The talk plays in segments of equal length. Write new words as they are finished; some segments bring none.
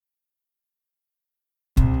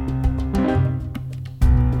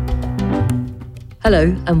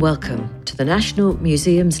Hello and welcome to the National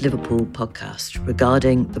Museums Liverpool podcast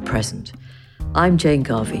regarding the present. I'm Jane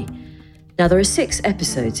Garvey. Now, there are 6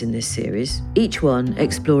 episodes in this series, each one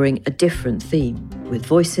exploring a different theme, with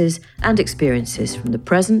voices and experiences from the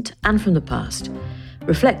present and from the past,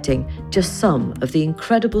 reflecting just some of the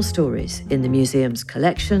incredible stories in the museum's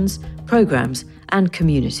collections, programmes and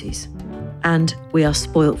communities. And we are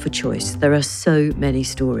spoilt for choice. There are so many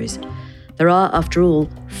stories. There are, after all,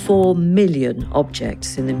 4 million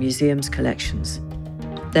objects in the museum's collections.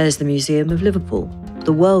 There's the Museum of Liverpool,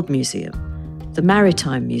 the World Museum, the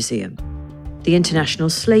Maritime Museum, the International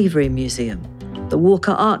Slavery Museum, the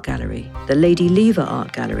Walker Art Gallery, the Lady Lever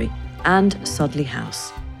Art Gallery, and Sudley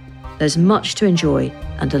House. There's much to enjoy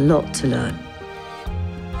and a lot to learn.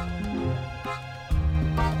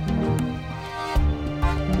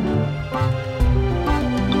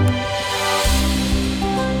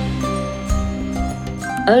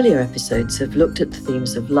 Earlier episodes have looked at the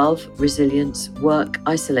themes of love, resilience, work,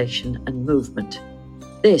 isolation, and movement.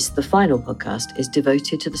 This, the final podcast, is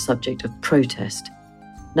devoted to the subject of protest.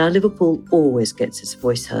 Now, Liverpool always gets its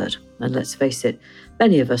voice heard, and let's face it,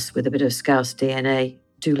 many of us with a bit of Scouse DNA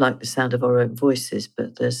do like the sound of our own voices,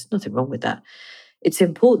 but there's nothing wrong with that. It's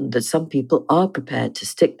important that some people are prepared to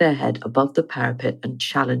stick their head above the parapet and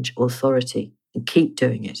challenge authority, and keep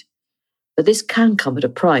doing it. But this can come at a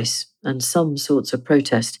price, and some sorts of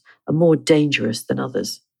protest are more dangerous than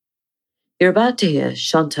others. You're about to hear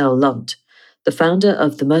Chantelle Lunt, the founder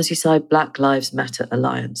of the Merseyside Black Lives Matter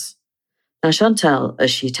Alliance. Now, Chantelle, as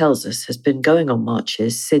she tells us, has been going on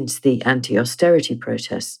marches since the anti-austerity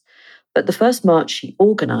protests, but the first march she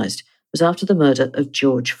organised was after the murder of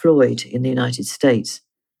George Floyd in the United States.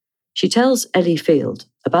 She tells Ellie Field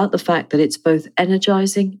about the fact that it's both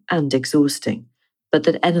energising and exhausting, but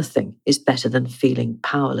that anything is better than feeling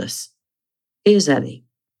powerless. Here's Ellie.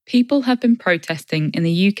 People have been protesting in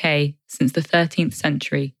the UK since the 13th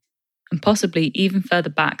century, and possibly even further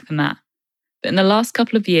back than that. But in the last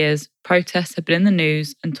couple of years, protests have been in the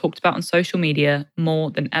news and talked about on social media more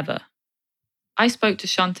than ever. I spoke to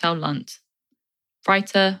Chantelle Lunt,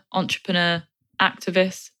 writer, entrepreneur,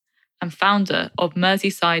 activist, and founder of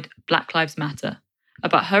Merseyside Black Lives Matter,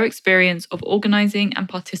 about her experience of organising and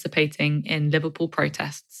participating in Liverpool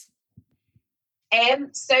protests.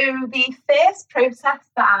 So the first protest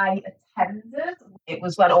that I attended, it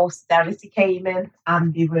was when austerity came in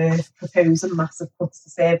and they were proposing massive cuts to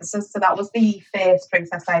services. So that was the first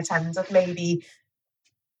protest I attended maybe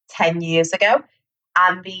 10 years ago.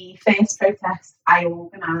 And the first protest I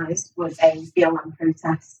organised was a BLM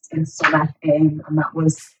protest in summer, and that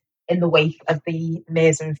was in the wake of the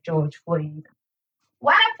murder of George Floyd.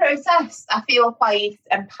 When I protest, I feel quite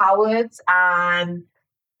empowered, and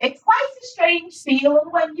it's quite a strange feeling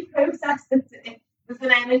when you protest. There's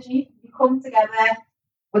an energy. You come together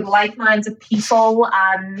with like-minded people,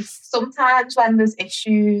 and sometimes when there's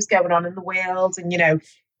issues going on in the world and,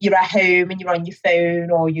 you're at home and you're on your phone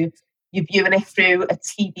or you're viewing it through a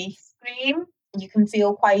TV screen, you can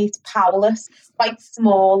feel quite powerless, quite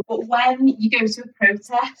small. But when you go to a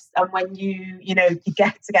protest and when you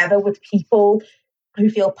get together with people who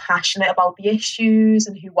feel passionate about the issues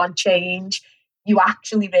and who want change, you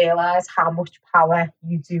actually realise how much power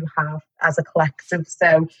you do have as a collective.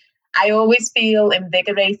 So I always feel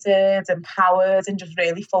invigorated, empowered, and just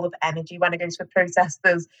really full of energy when I go to a protest.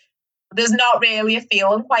 There's not really a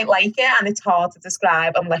feeling quite like it, and it's hard to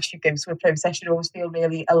describe unless you go to a protest. You always feel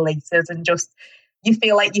really elated and just, you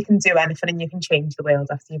feel like you can do anything and you can change the world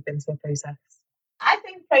after you've been to a protest. I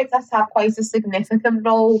think protests have quite a significant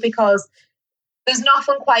role because there's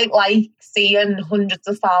nothing quite like seeing hundreds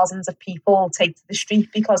of thousands of people take to the street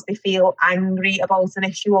because they feel angry about an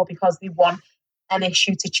issue or because they want an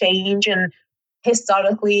issue to change. And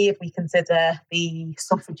historically, if we consider the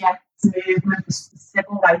suffragettes movement, the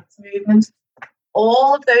civil rights movement,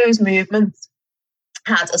 all of those movements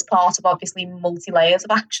had, as part of obviously multi-layers of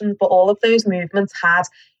actions, but all of those movements had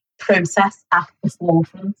protests at the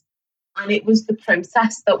forefront. And it was the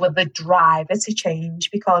protests that were the driver to change,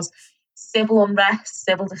 because civil unrest,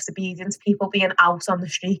 civil disobedience, people being out on the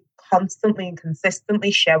street constantly and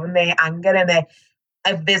consistently showing their anger in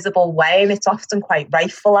a visible way. And it's often quite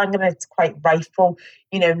rightful anger, and it's quite rightful,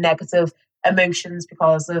 negative emotions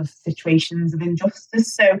because of situations of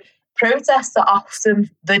injustice. So protests are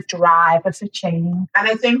often the driver for change. And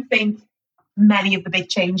I don't think many of the big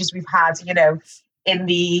changes we've had, in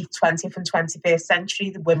the 20th and 21st century,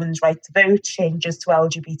 the women's right to vote, changes to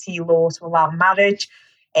LGBT law to allow marriage,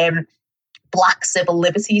 Black civil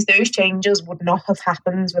liberties, those changes would not have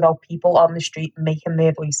happened without people on the street making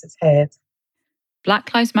their voices heard.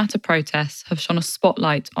 Black Lives Matter protests have shone a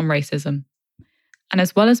spotlight on racism. And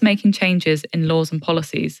as well as making changes in laws and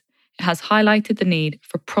policies, it has highlighted the need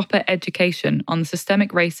for proper education on the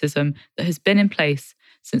systemic racism that has been in place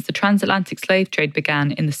since the transatlantic slave trade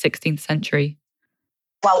began in the 16th century.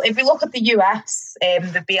 Well, if we look at the US,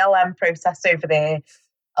 the BLM protests over there,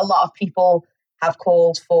 a lot of people have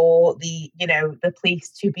called for the police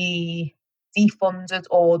to be defunded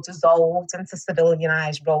or dissolved into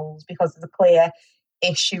civilianised roles because there's a clear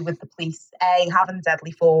issue with the police, A, having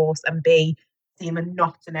deadly force, and B, seeming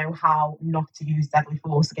not to know how not to use deadly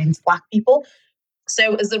force against Black people.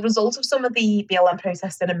 So as a result of some of the BLM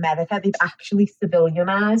protests in America, they've actually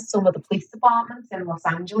civilianised some of the police departments in Los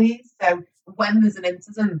Angeles. So when there's an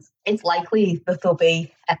incident, it's likely that there'll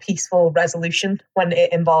be a peaceful resolution when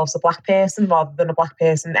it involves a Black person rather than a Black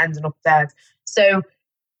person ending up dead. So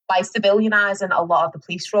by civilianising a lot of the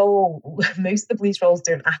police role, most of the police roles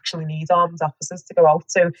don't actually need armed officers to go out.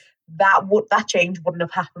 So that change wouldn't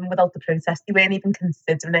have happened without the protest. They weren't even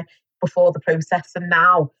considering it before the protest. And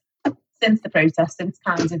now, since the protest, since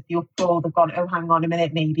kind of the uproar, they've gone, oh, hang on a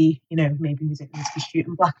minute, maybe we don't need to be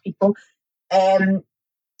shooting Black people. And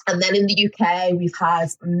then in the UK, we've had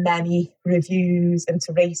many reviews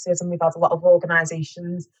into racism. We've had a lot of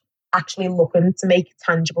organisations actually looking to make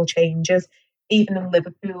tangible changes. Even in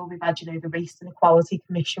Liverpool, we've had, the Race and Equality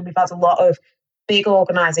Commission. We've had a lot of big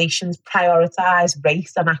organisations prioritise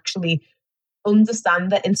race and actually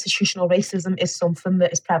understand that institutional racism is something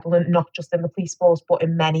that is prevalent not just in the police force, but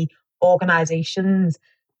in many organisations,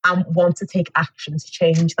 and want to take action to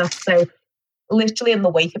change that. So literally in the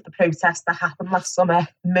wake of the protests that happened last summer,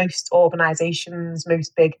 most organisations,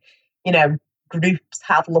 most big, groups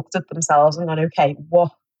have looked at themselves and gone, okay,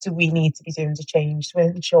 what do we need to be doing to change to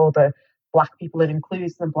ensure that Black people are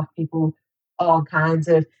included and Black people are kind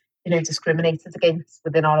of, discriminated against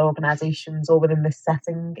within our organisations or within this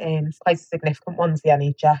setting. Quite a significant ones, the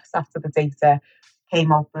NHS, after the data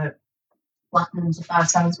came out that Black mums are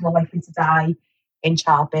 5 times more likely to die in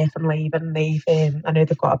childbirth and labour. And I know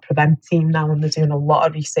they've got a prevent team now and they're doing a lot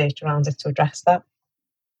of research around it to address that.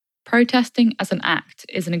 Protesting as an act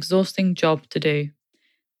is an exhausting job to do.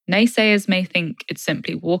 Naysayers may think it's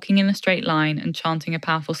simply walking in a straight line and chanting a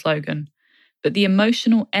powerful slogan, but the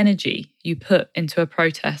emotional energy you put into a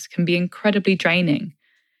protest can be incredibly draining,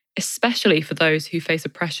 especially for those who face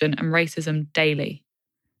oppression and racism daily.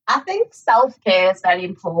 I think self-care is very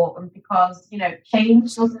important because,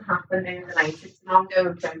 change doesn't happen overnight. It's an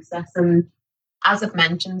ongoing process. And as I've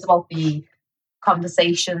mentioned about the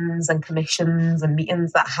conversations and commissions and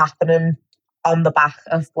meetings that happen on the back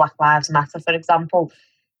of Black Lives Matter, for example,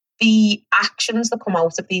 the actions that come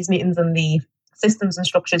out of these meetings and the systems and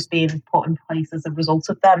structures being put in place as a result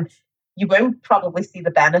of them, you won't probably see the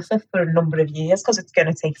benefit for a number of years because it's going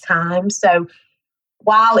to take time. So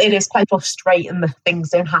while it is quite frustrating that things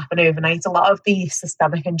don't happen overnight, a lot of the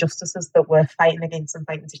systemic injustices that we're fighting against and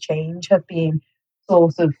fighting to change have been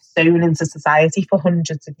sort of sown into society for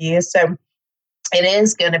hundreds of years. So it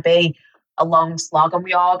is going to be a long slog and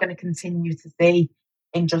we are going to continue to see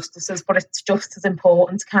injustices, but it's just as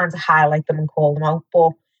important to kind of highlight them and call them out.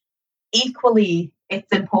 But equally,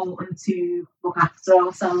 it's important to look after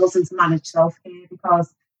ourselves and to manage self-care,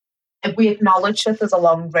 because if we acknowledge that there's a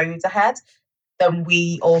long road ahead, then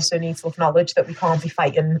we also need to acknowledge that we can't be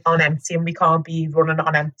fighting on empty and we can't be running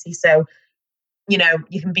on empty. So,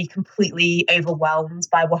 you can be completely overwhelmed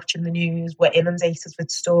by watching the news. We're inundated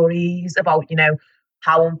with stories about,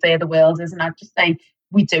 how unfair the world is. And I just think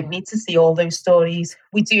we don't need to see all those stories.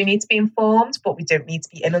 We do need to be informed, but we don't need to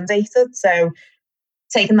be inundated. So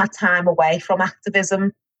taking that time away from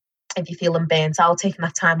activism, if you're feeling burnt out, taking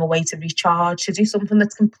that time away to recharge, to do something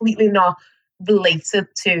that's completely not related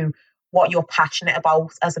to what you're passionate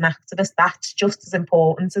about as an activist, that's just as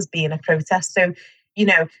important as being a protest. So, you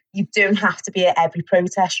don't have to be at every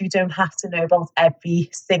protest. You don't have to know about every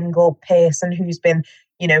single person who's been,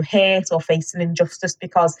 hurt or facing injustice,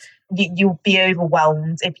 because you'll be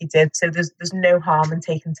overwhelmed if you did. So there's no harm in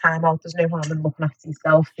taking time out. There's no harm in looking after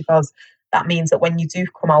yourself, because that means that when you do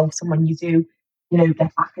come out and when you do,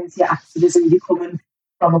 get back into your activism, you're coming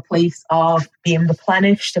from a place of being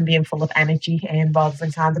replenished and being full of energy, rather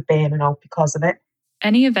than kind of burning out because of it.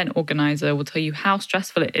 Any event organiser will tell you how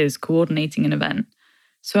stressful it is coordinating an event.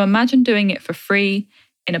 So imagine doing it for free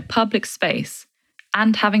in a public space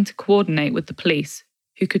and having to coordinate with the police,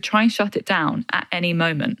 who could try and shut it down at any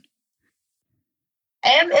moment.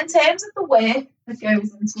 In terms of the work that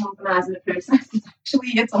goes into organising a process,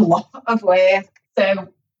 it's a lot of work. So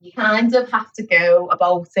you kind of have to go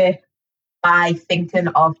about it by thinking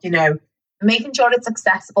of, making sure it's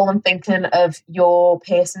accessible and thinking of your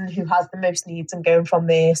person who has the most needs and going from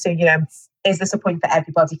there. So, is this a point that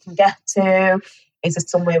everybody can get to? Is it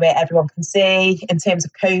somewhere where everyone can see? In terms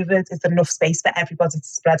of COVID, is there enough space for everybody to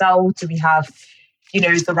spread out? Do we have,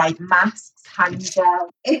 the right masks, hand gel?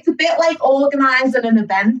 It's a bit like organising an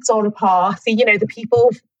event or a party. The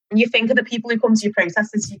people, you think of the people who come to your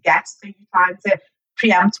protest as your guests, so you're trying to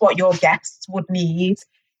preempt what your guests would need,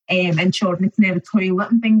 ensuring it's near the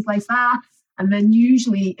toilet and things like that. And then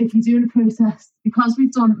usually, if you're doing a protest, because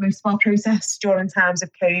we've done most of our protests during times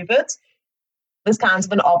of COVID, there's kind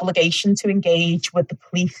of an obligation to engage with the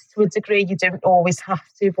police to a degree. You don't always have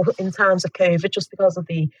to, but in times of COVID, just because of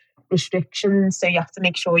the restrictions, so you have to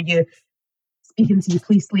make sure you're speaking to your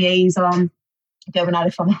police liaison, going at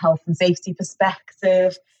it from a health and safety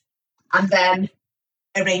perspective, and then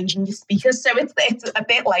arranging your speakers. So it's a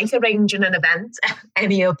bit like arranging an event,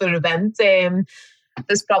 any other event.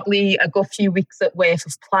 There's probably a good few weeks worth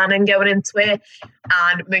of planning going into it,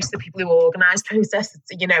 and most of the people who organise protests,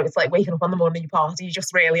 it's like waking up on the morning of your party, you're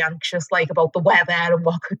just really anxious, about the weather and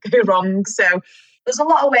what could go wrong. So there's a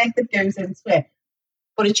lot of work that goes into it,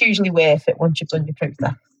 but it's usually worth it once you've done your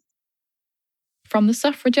protest. From the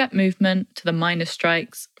suffragette movement to the miners'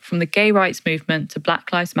 strikes, from the gay rights movement to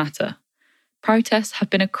Black Lives Matter, protests have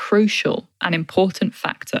been a crucial and important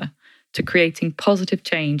factor to creating positive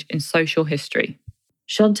change in social history.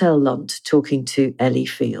 Chantelle Lunt talking to Ellie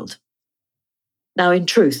Field. Now, in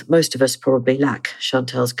truth, most of us probably lack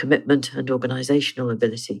Chantelle's commitment and organisational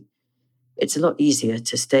ability. It's a lot easier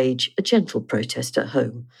to stage a gentle protest at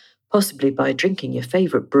home, possibly by drinking your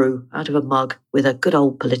favourite brew out of a mug with a good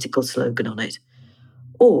old political slogan on it.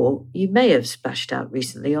 Or you may have splashed out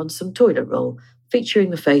recently on some toilet roll featuring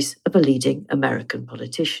the face of a leading American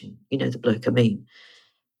politician. You know the bloke I mean.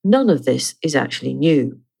 None of this is actually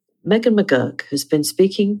new. Megan McGurk has been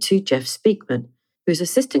speaking to Jeff Speakman, who's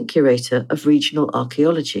Assistant Curator of Regional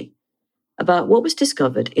Archaeology, about what was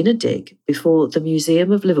discovered in a dig before the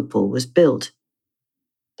Museum of Liverpool was built.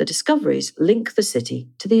 The discoveries link the city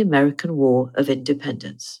to the American War of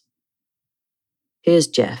Independence. Here's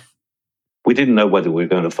Jeff. We didn't know whether we were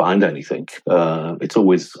going to find anything. It's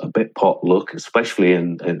always a bit pot luck, especially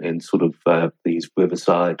in sort of these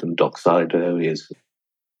riverside and dockside areas.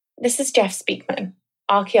 This is Jeff Speakman,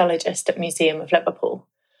 archaeologist at Museum of Liverpool,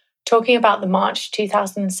 talking about the March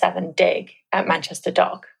 2007 dig at Manchester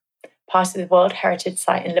Dock, part of the World Heritage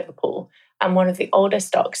Site in Liverpool and one of the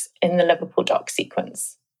oldest docks in the Liverpool dock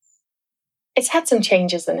sequence. It's had some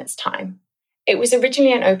changes in its time. It was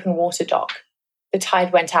originally an open water dock. The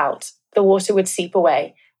tide went out, the water would seep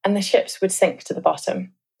away, and the ships would sink to the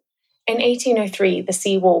bottom. In 1803, the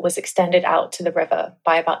seawall was extended out to the river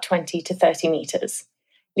by about 20 to 30 metres,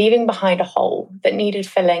 leaving behind a hole that needed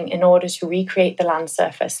filling in order to recreate the land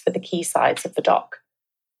surface for the quay sides of the dock.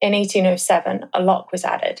 In 1807, a lock was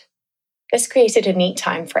added. This created a neat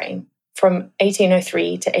time frame from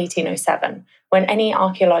 1803 to 1807, when any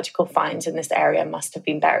archaeological finds in this area must have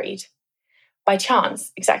been buried. By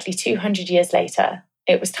chance, exactly 200 years later,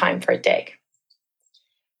 it was time for a dig.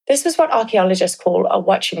 This was what archaeologists call a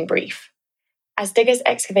watching brief. As diggers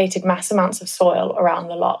excavated mass amounts of soil around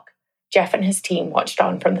the lock, Jeff and his team watched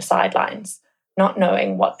on from the sidelines, not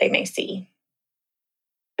knowing what they may see.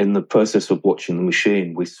 In the process of watching the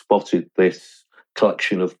machine, we spotted this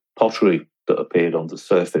collection of pottery that appeared on the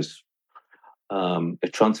surface.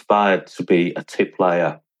 It transpired to be a tip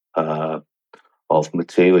layer of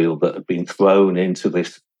material that had been thrown into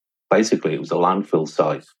this. Basically, it was a landfill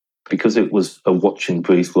site. Because it was a watching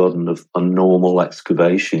brief rather than a normal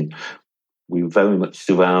excavation, we were very much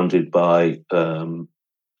surrounded by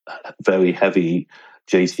very heavy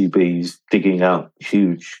JCBs digging out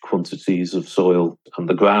huge quantities of soil, and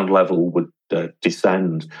the ground level would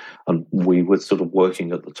descend, and we were sort of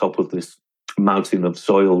working at the top of this mountain of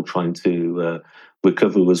soil trying to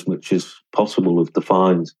recover as much as possible of the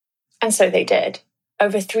finds. And so they did.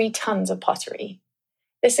 Over 3 tons of pottery.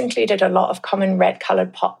 This included a lot of common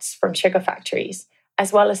red-coloured pots from sugar factories,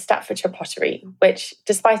 as well as Staffordshire pottery, which,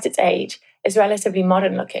 despite its age, is relatively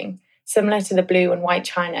modern-looking, similar to the blue and white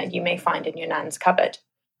china you may find in your nan's cupboard.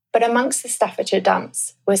 But amongst the Staffordshire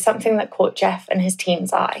dumps was something that caught Jeff and his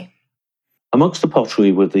team's eye. Amongst the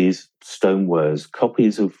pottery were these stonewares,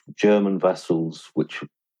 copies of German vessels, which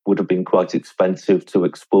would have been quite expensive to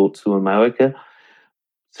export to America.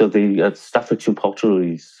 So the Staffordshire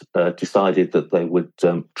Potteries decided that they would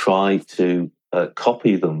try to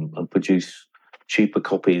copy them and produce cheaper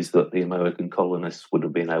copies that the American colonists would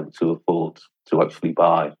have been able to afford to actually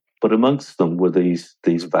buy. But amongst them were these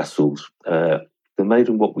vessels. They're made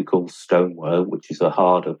in what we call stoneware, which is a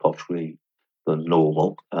harder pottery than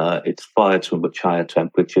normal. It's fired to a much higher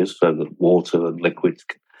temperature so that water and liquids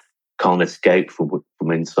can't escape from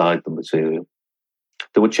inside the material.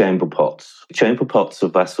 there were chamber pots. Chamber pots are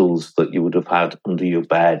vessels that you would have had under your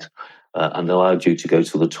bed and allowed you to go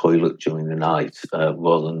to the toilet during the night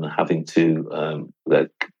rather than having to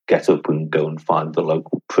get up and go and find the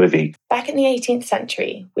local privy. Back in the 18th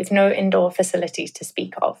century, with no indoor facilities to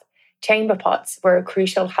speak of, chamber pots were a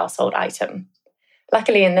crucial household item.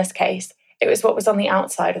 Luckily, in this case, it was what was on the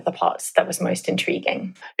outside of the pots that was most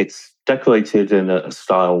intriguing. It's decorated in a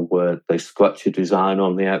style where they scratch a design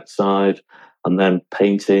on the outside and then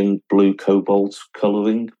paint in blue cobalt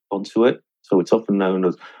colouring onto it. So it's often known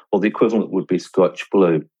as, or the equivalent would be Scotch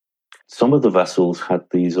blue. Some of the vessels had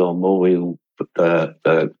these armorial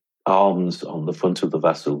arms on the front of the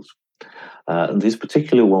vessels. And these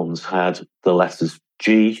particular ones had the letters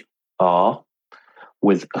GR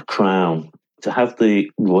with a crown. To have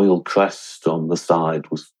the royal crest on the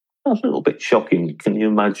side was a little bit shocking. Can you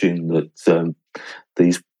imagine that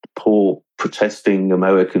these poor protesting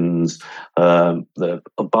Americans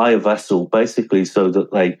buy a vessel basically so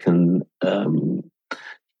that they can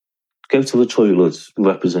go to the toilets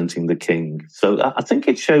representing the king? So I think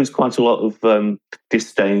it shows quite a lot of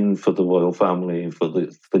disdain for the royal family and for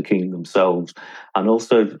the king themselves, and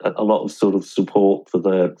also a lot of sort of support for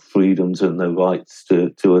their freedoms and their rights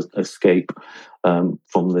to escape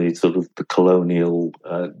from the sort of the colonial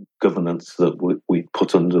governance that we put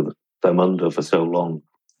them under for so long.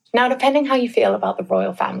 Now, depending how you feel about the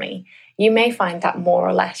royal family, you may find that more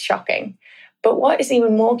or less shocking. But what is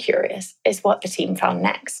even more curious is what the team found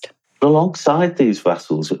next. Alongside these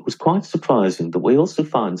vessels, it was quite surprising that we also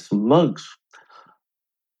find some mugs.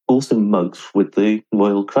 Also mugs with the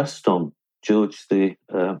royal crest on, George III.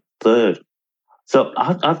 So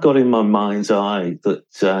I've got in my mind's eye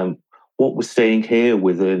that what we're seeing here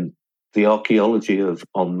within the archaeology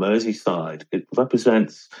on Merseyside, it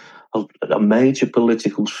represents a major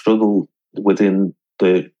political struggle within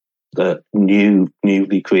the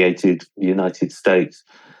newly created United States.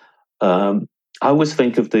 I always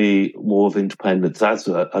think of the War of Independence as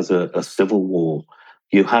a civil war.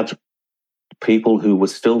 You had people who were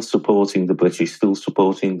still supporting the British, still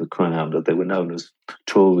supporting the Crown, and they were known as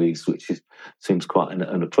Tories, which seems quite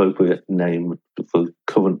an appropriate name for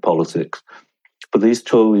current politics. But these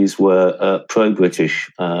Tories were pro-British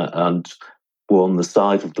and were on the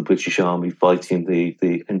side of the British Army fighting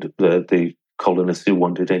the colonists who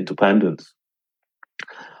wanted independence.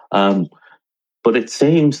 But it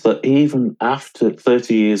seems that even after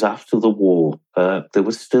 30 years after the war, there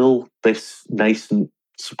was still this nascent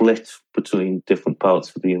split between different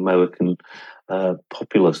parts of the American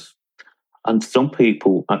populace. And some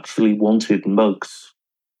people actually wanted mugs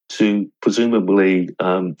to presumably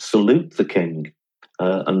salute the king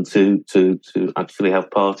and to actually have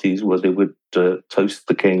parties where they would toast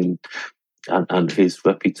the king and his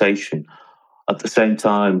reputation. At the same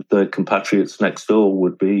time, the compatriots next door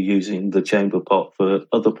would be using the chamber pot for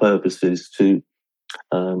other purposes to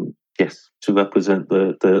represent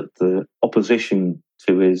the opposition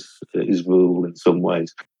to his rule in some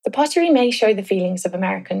ways. The pottery may show the feelings of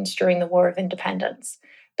Americans during the War of Independence,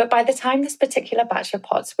 but by the time this particular batch of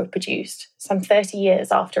pots were produced, some 30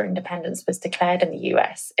 years after independence was declared in the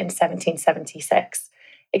US in 1776,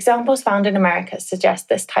 examples found in America suggest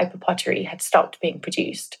this type of pottery had stopped being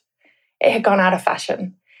produced. It had gone out of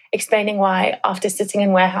fashion, explaining why, after sitting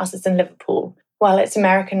in warehouses in Liverpool, while its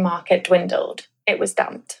American market dwindled, it was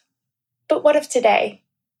dumped. But what of today?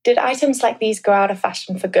 Did items like these go out of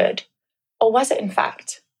fashion for good? Or was it, in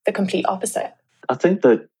fact, the complete opposite? I think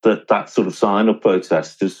that sort of sign of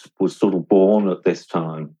protest was sort of born at this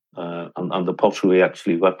time. And the pottery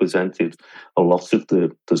actually represented a lot of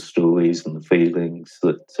the stories and the feelings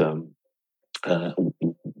that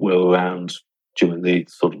were around during the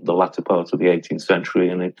sort of the latter part of the 18th century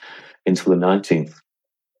and into the 19th.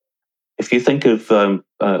 If you think of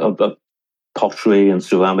pottery and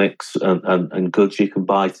ceramics and goods you can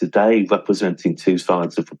buy today representing two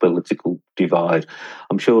sides of a political divide,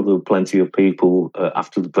 I'm sure there were plenty of people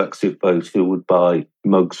after the Brexit vote who would buy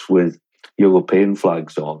mugs with European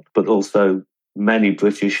flags on, but also many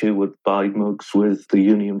British who would buy mugs with the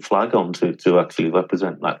Union flag on to actually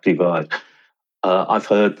represent that divide. I've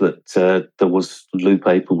heard that there was blue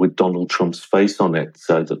paper with Donald Trump's face on it,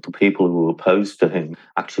 so that the people who were opposed to him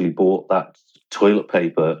actually bought that toilet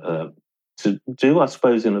paper to do, I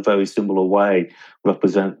suppose, in a very similar way,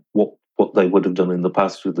 represent what they would have done in the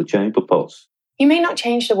past with the chamber pots. You may not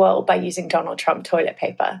change the world by using Donald Trump toilet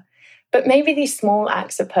paper, but maybe these small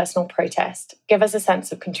acts of personal protest give us a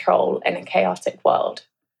sense of control in a chaotic world.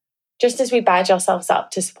 Just as we badge ourselves up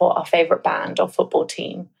to support our favourite band or football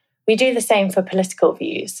team, we do the same for political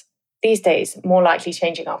views, these days more likely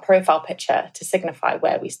changing our profile picture to signify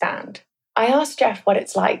where we stand. I asked Jeff what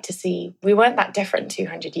it's like to see we weren't that different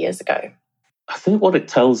 200 years ago. I think what it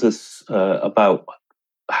tells us about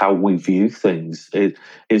how we view things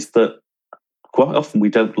is that quite often we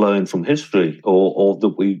don't learn from history, or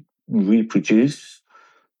that we reproduce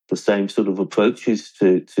the same sort of approaches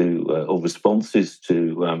to or responses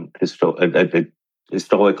to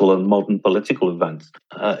historical and modern political events.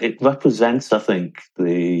 It represents, I think,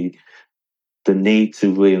 the need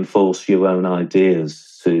to reinforce your own ideas,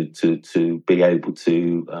 to be able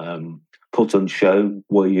to put on show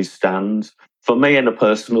where you stand. For me, in a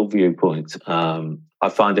personal viewpoint, I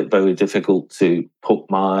find it very difficult to put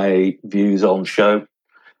my views on show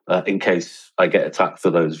in case I get attacked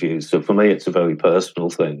for those views. So for me, it's a very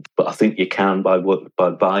personal thing. But I think you can, by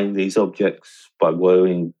buying these objects, by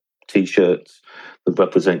wearing T-shirts that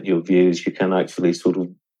represent your views, you can actually sort of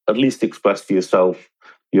at least express for yourself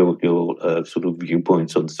your sort of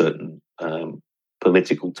viewpoints on certain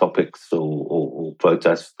political topics or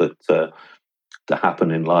protests that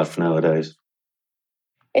happen in life nowadays.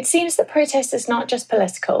 It seems that protest is not just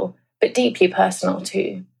political, but deeply personal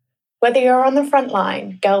too. Whether you're on the front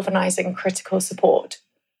line, galvanising critical support,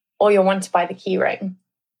 or you're one to buy the keyring,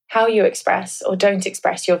 how you express or don't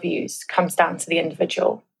express your views comes down to the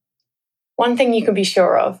individual. One thing you can be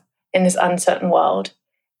sure of in this uncertain world,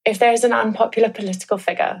 if there is an unpopular political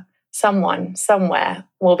figure, someone, somewhere,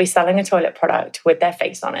 will be selling a toilet product with their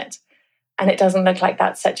face on it. And it doesn't look like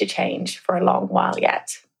that's such a change for a long while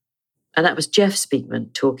yet. And that was Jeff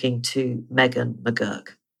Speakman talking to Megan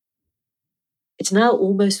McGurk. It's now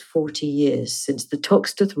almost 40 years since the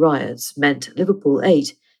Toxteth riots meant Liverpool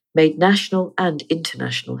 8 made national and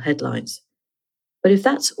international headlines. But if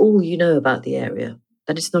that's all you know about the area,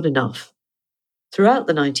 then it's not enough. Throughout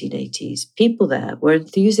the 1980s, people there were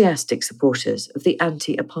enthusiastic supporters of the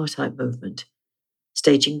anti-apartheid movement,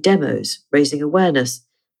 staging demos, raising awareness,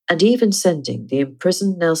 and even sending the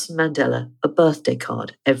imprisoned Nelson Mandela a birthday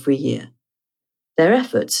card every year. Their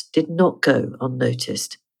efforts did not go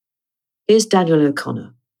unnoticed. Here's Daniel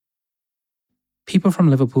O'Connor. People from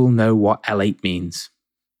Liverpool know what L8 means.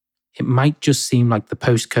 It might just seem like the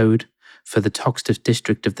postcode for the Toxteth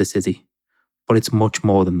district of the city, but it's much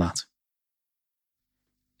more than that.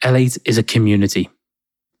 L8 is a community,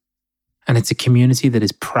 and it's a community that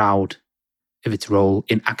is proud of its role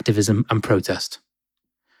in activism and protest.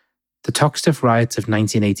 The Toxteth riots of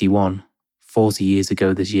 1981, 40 years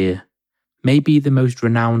ago this year, may be the most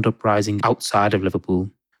renowned uprising outside of Liverpool,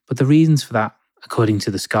 but the reasons for that, according to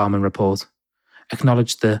the Scarman report,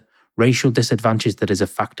 acknowledged the racial disadvantage that is a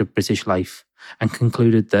fact of British life and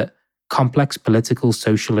concluded that complex political,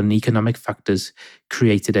 social and economic factors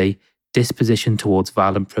created a disposition towards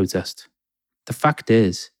violent protest. The fact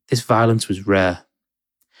is, this violence was rare.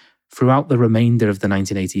 Throughout the remainder of the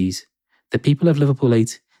 1980s, the people of Liverpool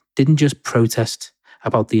 8 didn't just protest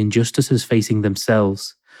about the injustices facing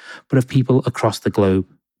themselves, but of people across the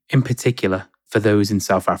globe, in particular for those in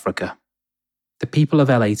South Africa. The people of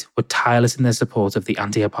L8 were tireless in their support of the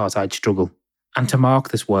anti-apartheid struggle, and to mark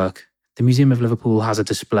this work, the Museum of Liverpool has a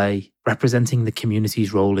display representing the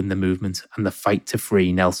community's role in the movement and the fight to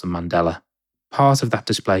free Nelson Mandela. Part of that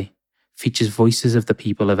display features voices of the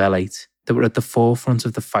people of L8 that were at the forefront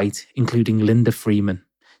of the fight, including Linda Freeman,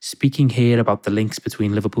 speaking here about the links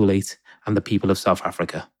between Liverpool 8 and the people of South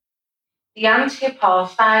Africa. The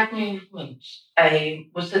anti-apartheid movement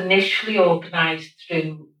was initially organised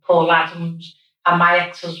through Paul Adams and my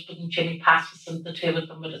ex-husband Jimmy Patterson. The two of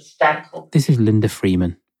them were hysterical. This is Linda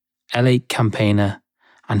Freeman, L8 campaigner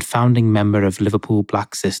and founding member of Liverpool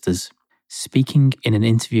Black Sisters, speaking in an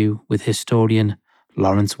interview with historian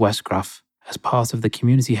Lawrence Westgraf as part of the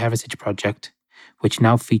Community Heritage Project, which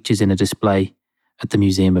now features in a display at the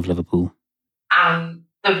Museum of Liverpool. And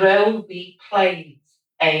the role we played,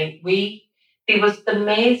 there was the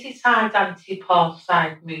Merseyside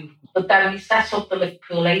anti-apartheid movement, but then we set up the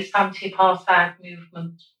Liverpool 8 anti-apartheid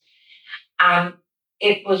movement. And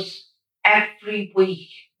it was every week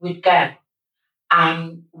we'd go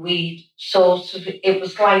and it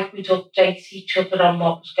was like we'd update each other on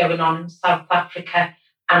what was going on in South Africa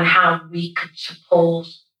and how we could support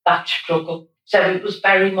that struggle. So it was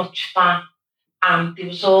very much that. And there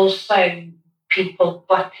was also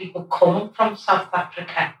black people coming from South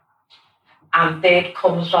Africa, and they'd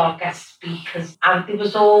come as our guest speakers. And there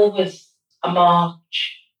was always a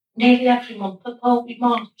march. Nearly every month I thought we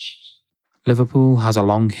marched. Liverpool has a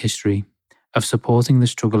long history of supporting the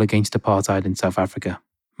struggle against apartheid in South Africa,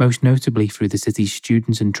 most notably through the city's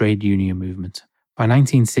students' and trade union movement. By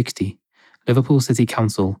 1960, Liverpool City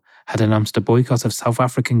Council had announced a boycott of South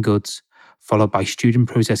African goods, followed by student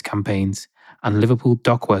protest campaigns and Liverpool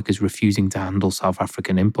dock workers refusing to handle South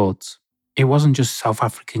African imports. It wasn't just South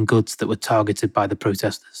African goods that were targeted by the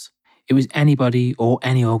protesters. It was anybody or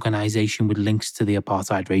any organisation with links to the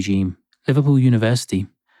apartheid regime. Liverpool University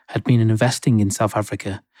had been investing in South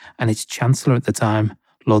Africa, and its chancellor at the time,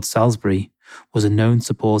 Lord Salisbury, was a known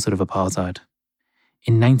supporter of apartheid.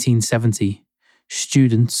 In 1970,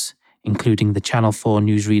 students, including the Channel 4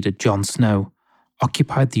 newsreader John Snow,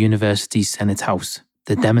 occupied the university's Senate House.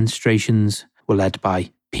 The demonstrations were led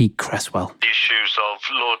by Pete Cresswell. The issues of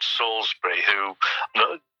Lord Salisbury, who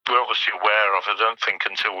we're obviously aware of, I don't think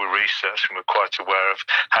until we researched and we're quite aware of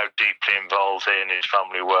how deeply involved he and his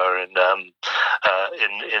family were in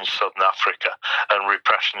Southern Africa and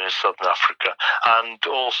repression in Southern Africa. And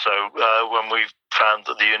also when we found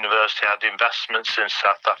that the university had investments in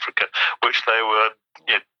South Africa, which they were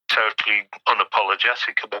totally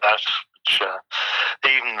unapologetic about, which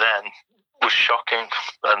even then was shocking.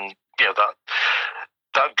 And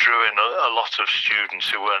that drew in a lot of students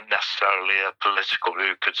who weren't necessarily political,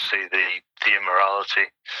 who could see the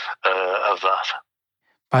immorality of that.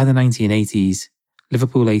 By the 1980s,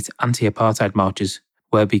 Liverpool 8 anti-apartheid marches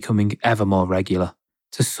were becoming ever more regular.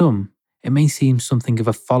 To some, it may seem something of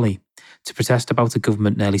a folly to protest about a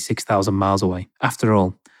government nearly 6,000 miles away. After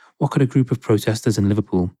all, what could a group of protesters in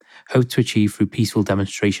Liverpool hope to achieve through peaceful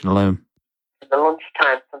demonstration alone? In the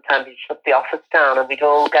lunchtime, sometimes you'd shut the office down and we'd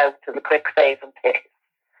all go to the quick save and pick.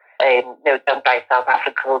 Done by South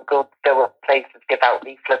Africa, go up places, give out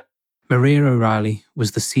leaflets. Maria O'Reilly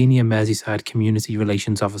was the Senior Merseyside Community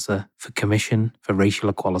Relations Officer for Commission for Racial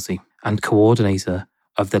Equality and coordinator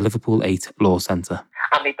of the Liverpool 8 Law Centre.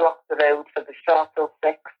 And we blocked the road for the Sharpeville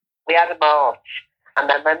 6. We had a march, and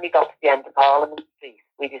then when we got to the end of Parliament Street,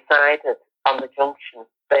 we decided on the junction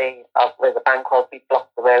where the bank was, we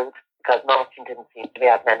blocked the road because marching didn't seem to be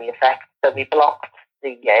having any effect. So we blocked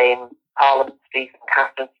the Parliament Street and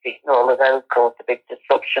Catherine Street, and all of those caused a big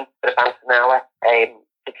disruption for about an hour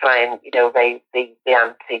to try and raise the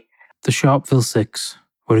ante. The Sharpeville Six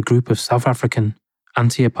were a group of South African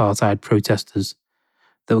anti-apartheid protesters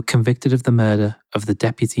that were convicted of the murder of the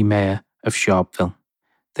deputy mayor of Sharpeville.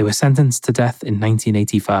 They were sentenced to death in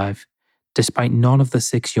 1985, despite none of the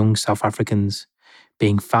 6 young South Africans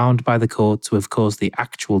being found by the court to have caused the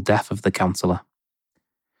actual death of the councillor.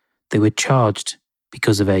 They were charged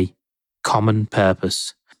because of a common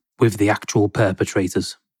purpose with the actual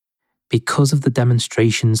perpetrators. Because of the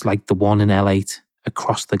demonstrations like the one in L8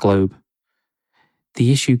 across the globe,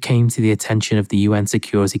 the issue came to the attention of the UN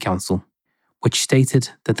Security Council, which stated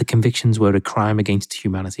that the convictions were a crime against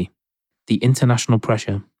humanity. The international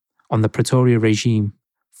pressure on the Pretoria regime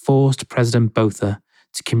forced President Botha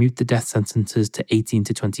to commute the death sentences to 18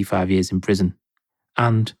 to 25 years in prison.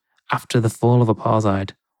 And after the fall of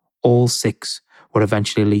apartheid, all 6 were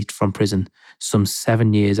eventually released from prison some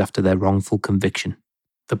 7 years after their wrongful conviction.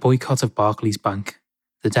 The boycott of Barclays Bank,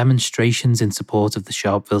 the demonstrations in support of the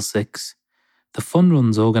Sharpeville Six, the fund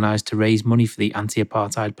runs organised to raise money for the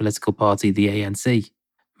anti-apartheid political party, the ANC,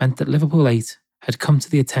 meant that Liverpool 8 had come to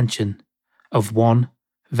the attention of one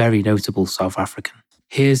very notable South African.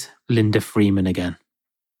 Here's Linda Freeman again.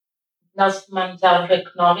 Nelson Mandela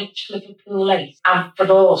acknowledged Liverpool 8, and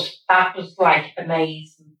for us, that was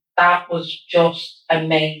amazing. That was just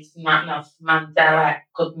amazing that Nelson Mandela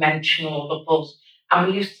could mention all of us. And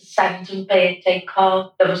we used to send him birthday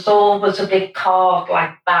cards. There was always a big card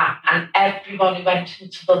like that, and everyone who went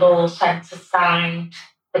into the law centre signed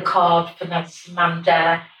the card for Nelson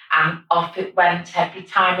Mandela, and off it went every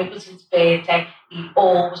time it was his birthday. He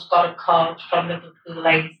always got a card from Liverpool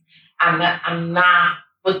 8, and that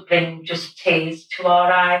would bring just tears to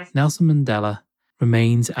our eyes. Nelson Mandela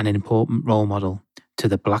remains an important role model to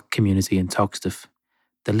the black community in Toxteth.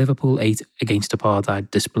 The Liverpool 8 Against Apartheid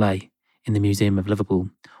display in the Museum of Liverpool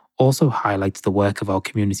also highlights the work of our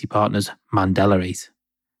community partners Mandela 8.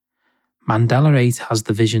 Mandela 8 has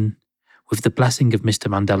the vision, with the blessing of Mr.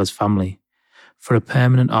 Mandela's family, for a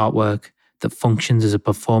permanent artwork that functions as a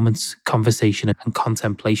performance, conversation and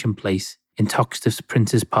contemplation place in Toxteth's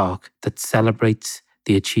Prince's Park that celebrates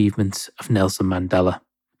the achievements of Nelson Mandela.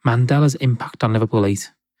 Mandela's impact on Liverpool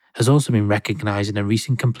 8 has also been recognised in a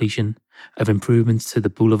recent completion of improvements to the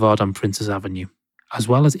boulevard on Princes Avenue, as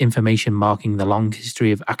well as information marking the long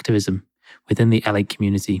history of activism within the L8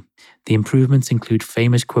 community. The improvements include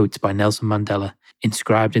famous quotes by Nelson Mandela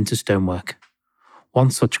inscribed into stonework. One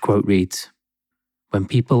such quote reads, "When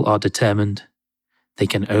people are determined, they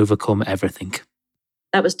can overcome everything."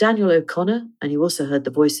 That was Daniel O'Connor, and you also heard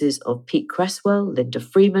the voices of Pete Cresswell, Linda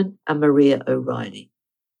Freeman, and Maria O'Reilly.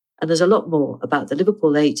 And there's a lot more about the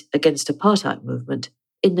Liverpool 8 Against Apartheid movement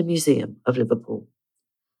in the Museum of Liverpool.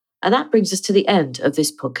 And that brings us to the end of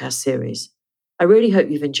this podcast series. I really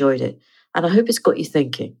hope you've enjoyed it, and I hope it's got you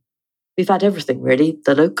thinking. We've had everything really,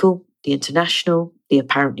 the local, the international, the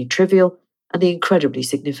apparently trivial, and the incredibly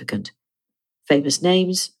significant. Famous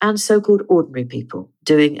names and so-called ordinary people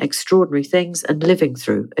doing extraordinary things and living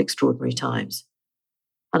through extraordinary times.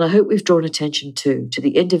 And I hope we've drawn attention too to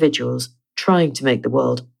the individuals trying to make the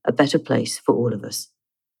world a better place for all of us.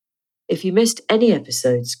 If you missed any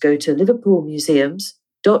episodes, go to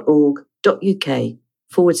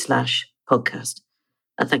liverpoolmuseums.org.uk/podcast.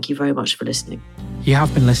 And thank you very much for listening. You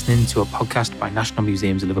have been listening to a podcast by National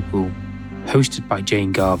Museums of Liverpool, hosted by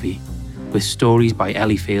Jane Garvey, with stories by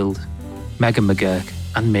Ellie Field, Megan McGurk,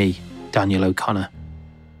 and me, Daniel O'Connor.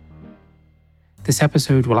 This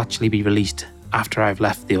episode will actually be released after I've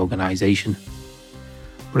left the organisation,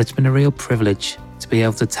 but it's been a real privilege to be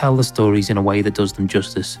able to tell the stories in a way that does them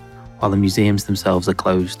justice while the museums themselves are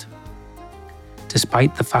closed.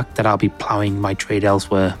 Despite the fact that I'll be ploughing my trade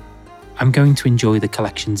elsewhere, I'm going to enjoy the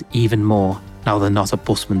collections even more now they're not a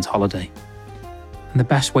busman's holiday. And the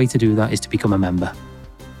best way to do that is to become a member.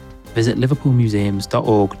 Visit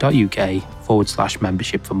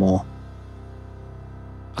liverpoolmuseums.org.uk/membership for more.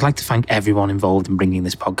 I'd like to thank everyone involved in bringing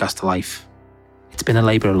this podcast to life. It's been a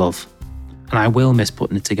labour of love, and I will miss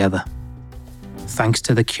putting it together. Thanks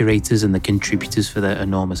to the curators and the contributors for their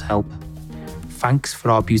enormous help. Thanks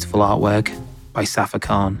for our beautiful artwork by Safa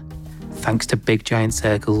Khan. Thanks to Big Giant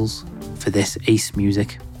Circles for this ace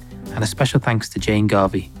music. And a special thanks to Jane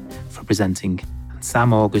Garvey for presenting and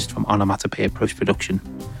Sam August from Onomatopoeia Post-Production.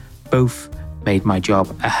 Both made my job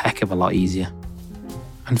a heck of a lot easier.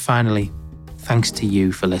 And finally, thanks to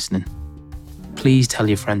you for listening. Please tell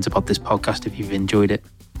your friends about this podcast if you've enjoyed it.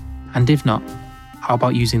 And if not, how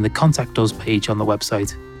about using the Contact Us page on the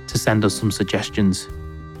website to send us some suggestions?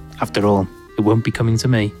 After all, it won't be coming to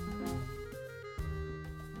me.